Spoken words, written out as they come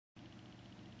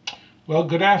Well,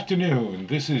 good afternoon.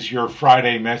 This is your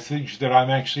Friday message that I'm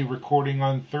actually recording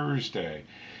on Thursday.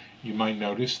 You might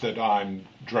notice that I'm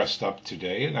dressed up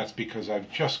today, and that's because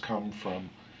I've just come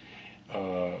from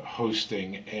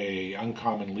hosting a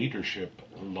Uncommon Leadership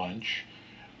lunch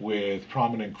with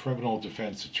prominent criminal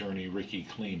defense attorney Ricky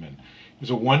Kleeman. It was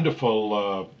a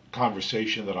wonderful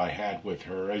conversation that I had with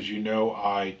her. As you know,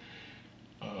 I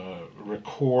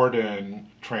record and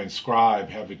transcribe,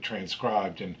 have it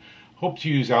transcribed, and hope to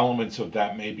use elements of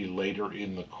that maybe later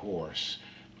in the course.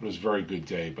 It was a very good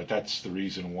day, but that's the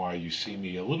reason why you see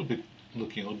me looking a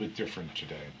little bit different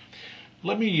today.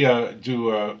 Let me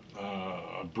do a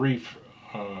brief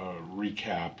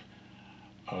recap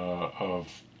of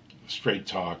Straight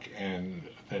Talk and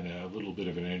then a little bit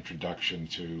of an introduction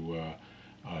to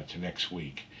next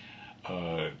week.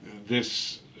 Uh,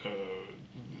 this uh,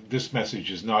 this message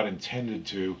is not intended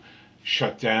to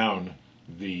shut down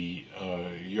the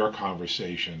your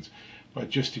conversations, but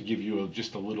just to give you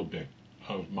just a little bit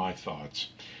of my thoughts.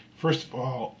 First of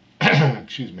all,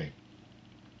 excuse me,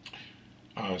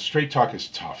 straight talk is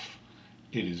tough.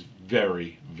 It is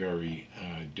very, very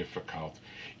difficult.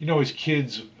 You know, as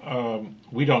kids,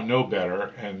 we don't know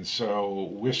better, and so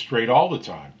we're straight all the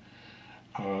time.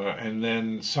 And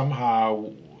then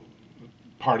somehow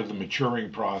part of the maturing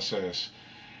process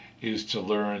is to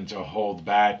learn to hold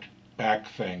back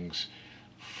things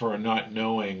for not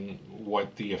knowing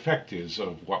what the effect is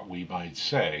of what we might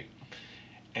say.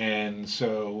 And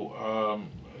so,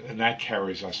 and that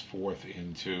carries us forth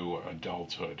into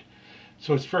adulthood.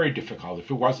 So it's very difficult.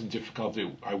 If it wasn't difficult,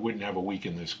 I wouldn't have a week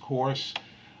in this course,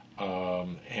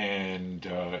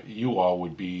 and you all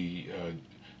would be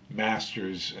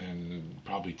masters and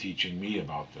probably teaching me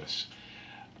about this.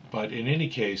 But in any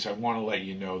case, I want to let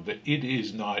you know that it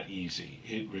is not easy.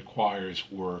 It requires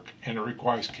work, and it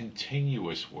requires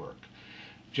continuous work.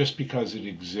 Just because it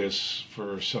exists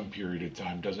for some period of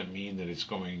time doesn't mean that it's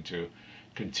going to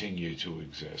continue to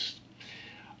exist.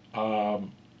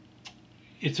 Um,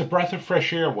 it's a breath of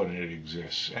fresh air when it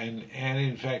exists, and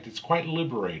in fact, it's quite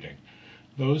liberating.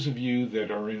 Those of you that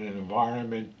are in an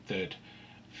environment that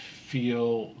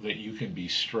feel that you can be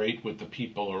straight with the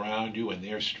people around you and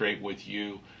they're straight with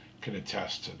you can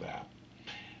attest to that.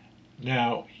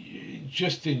 Now,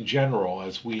 just in general,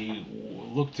 as we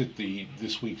looked at the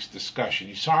this week's discussion,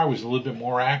 you saw I was a little bit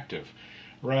more active.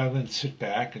 Rather than sit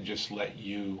back and just let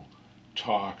you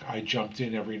talk, I jumped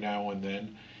in every now and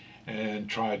then and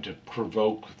tried to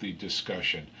provoke the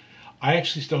discussion. I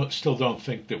actually still don't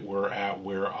think that we're at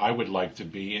where I would like to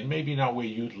be, and maybe not where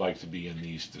you'd like to be in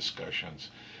these discussions.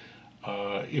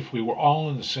 If we were all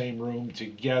in the same room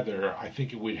together, I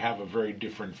think it would have a very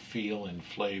different feel and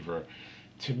flavor.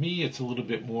 To me, it's a little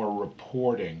bit more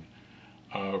reporting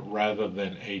rather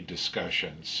than a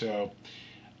discussion. So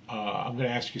I'm going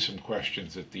to ask you some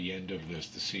questions at the end of this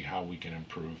to see how we can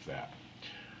improve that.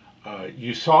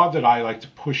 You saw that I like to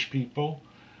push people.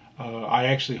 I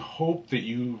actually hope that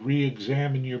you re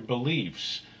examine your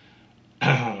beliefs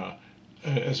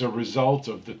as a result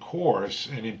of the course,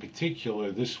 and in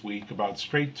particular this week about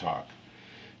straight talk.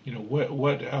 You know,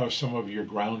 what are some of your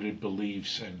grounded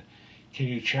beliefs, and can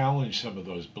you challenge some of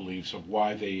those beliefs of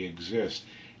why they exist,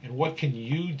 and what can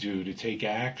you do to take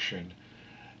action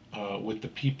with the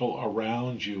people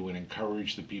around you and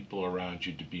encourage the people around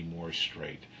you to be more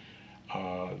straight?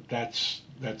 That's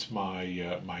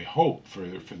my hope for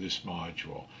this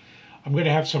module. I'm going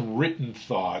to have some written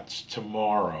thoughts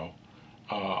tomorrow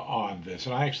on this,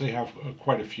 and I actually have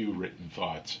quite a few written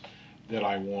thoughts that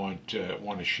I want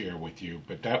to share with you.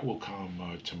 But that will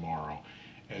come tomorrow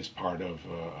as part of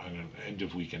an end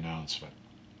of week announcement.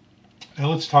 Now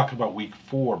let's talk about week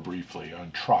 4 briefly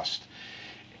on trust.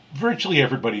 Virtually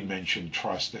everybody mentioned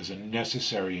trust as a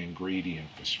necessary ingredient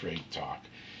for straight talk.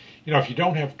 You know, if you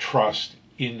don't have trust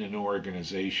in an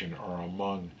organization or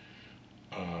among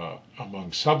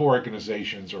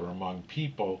sub-organizations or among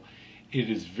people, it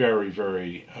is very,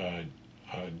 very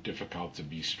difficult to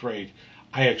be straight.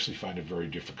 I actually find it very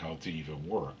difficult to even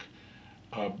work.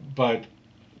 But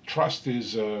trust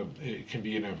it can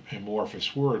be an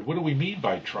amorphous word. What do we mean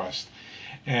by trust?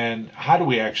 And how do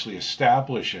we actually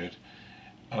establish it?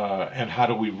 And how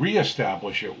do we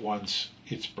reestablish it once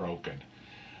it's broken?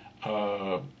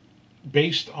 Uh,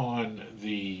 Based on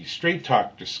the straight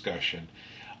talk discussion,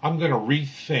 I'm going to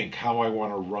rethink how I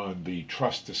want to run the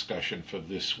trust discussion for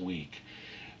this week.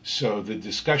 So the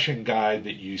discussion guide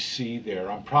that you see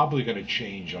there, I'm probably going to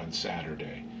change on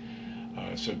Saturday.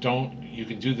 So you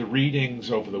can do the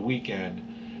readings over the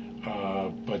weekend,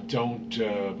 but don't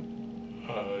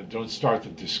start the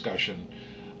discussion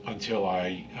until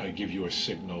I give you a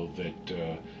signal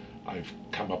that I've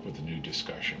come up with a new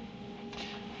discussion.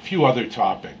 few other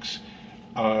topics.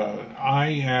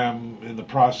 I am in the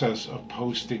process of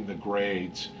posting the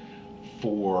grades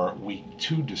for week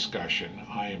 2 discussion.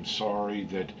 I am sorry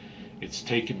that it's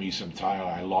taken me some time.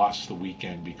 I lost the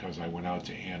weekend because I went out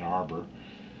to Ann Arbor.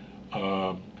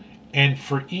 And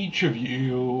for each of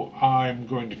you, I'm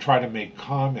going to try to make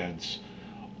comments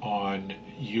on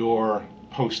your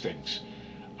postings.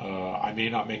 I may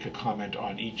not make a comment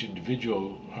on each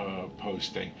individual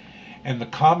posting, and the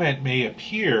comment may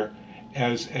appear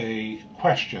as a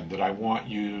question that I want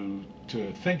you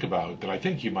to think about, that I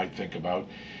think you might think about,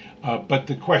 but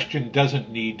the question doesn't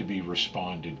need to be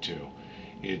responded to.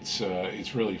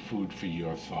 It's really food for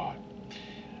your thought.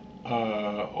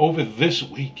 Over this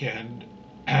weekend,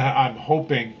 I'm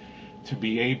hoping to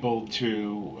be able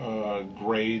to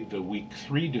grade the week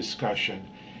 3 discussion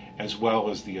as well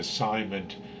as the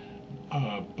assignment,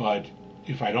 but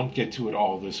if I don't get to it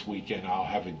all this weekend, I'll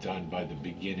have it done by the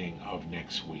beginning of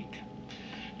next week.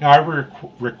 Now, I have a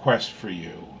request for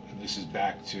you, and this is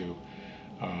back to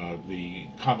the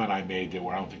comment I made that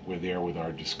I don't think we're there with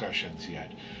our discussions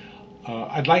yet.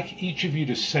 I'd like each of you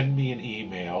to send me an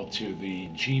email to the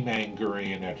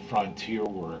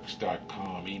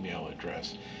gmangurian@frontierworks.com email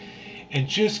address, and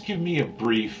just give me a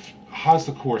brief, how's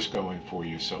the course going for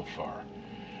you so far?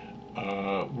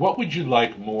 What would you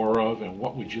like more of, and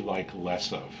what would you like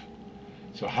less of?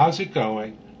 So how's it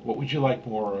going? What would you like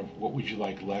more of? What would you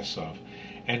like less of?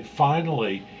 And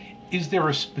finally, is there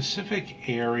a specific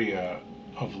area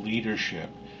of leadership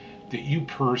that you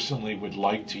personally would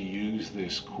like to use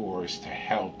this course to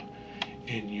help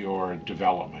in your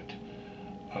development?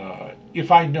 If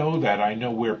I know that, I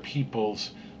know where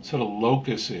people's sort of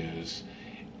locus is,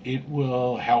 it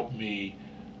will help me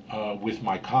with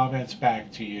my comments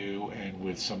back to you and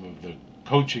with some of the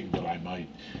coaching that I might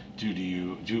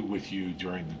do with you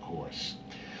during the course.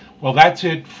 Well, that's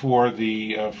it for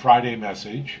the Friday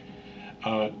message.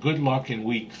 Good luck in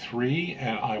week 3,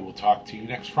 and I will talk to you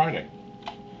next Friday.